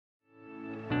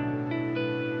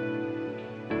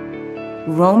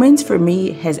Romans for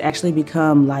me has actually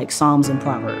become like Psalms and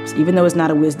Proverbs. Even though it's not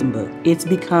a wisdom book, it's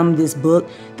become this book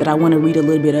that I want to read a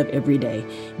little bit of every day,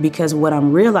 because what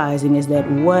I'm realizing is that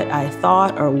what I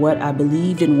thought or what I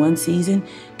believed in one season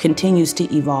continues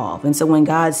to evolve. And so when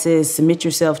God says submit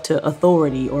yourself to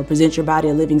authority, or present your body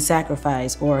a living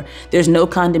sacrifice, or there's no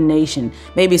condemnation,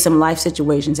 maybe some life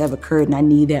situations have occurred and I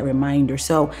need that reminder.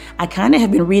 So I kind of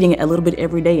have been reading it a little bit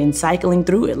every day and cycling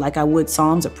through it like I would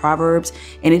Psalms or Proverbs,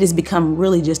 and it has become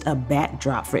really just a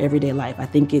backdrop for everyday life. I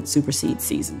think it supersedes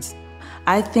seasons.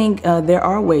 I think there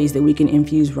are ways that we can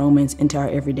infuse Romans into our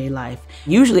everyday life.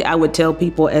 Usually I would tell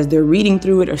people as they're reading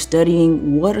through it or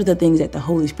studying, what are the things that the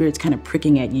Holy Spirit's kind of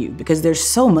pricking at you? Because there's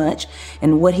so much,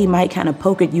 and what he might kind of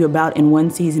poke at you about in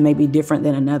one season may be different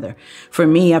than another. For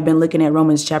me, I've been looking at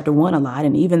Romans chapter 1 a lot,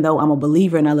 and even though I'm a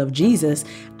believer and I love Jesus,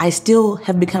 I still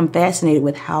have become fascinated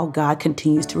with how God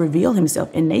continues to reveal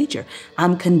himself in nature.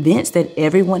 I'm convinced that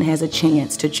everyone has a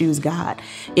chance to choose God.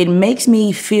 It makes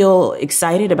me feel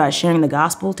excited about sharing the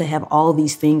gospel, to have all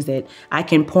these things that I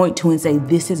can point to and say,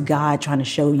 this is God trying to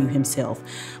show you himself.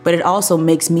 But it also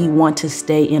makes me want to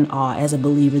stay in awe as a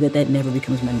believer that never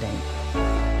becomes mundane.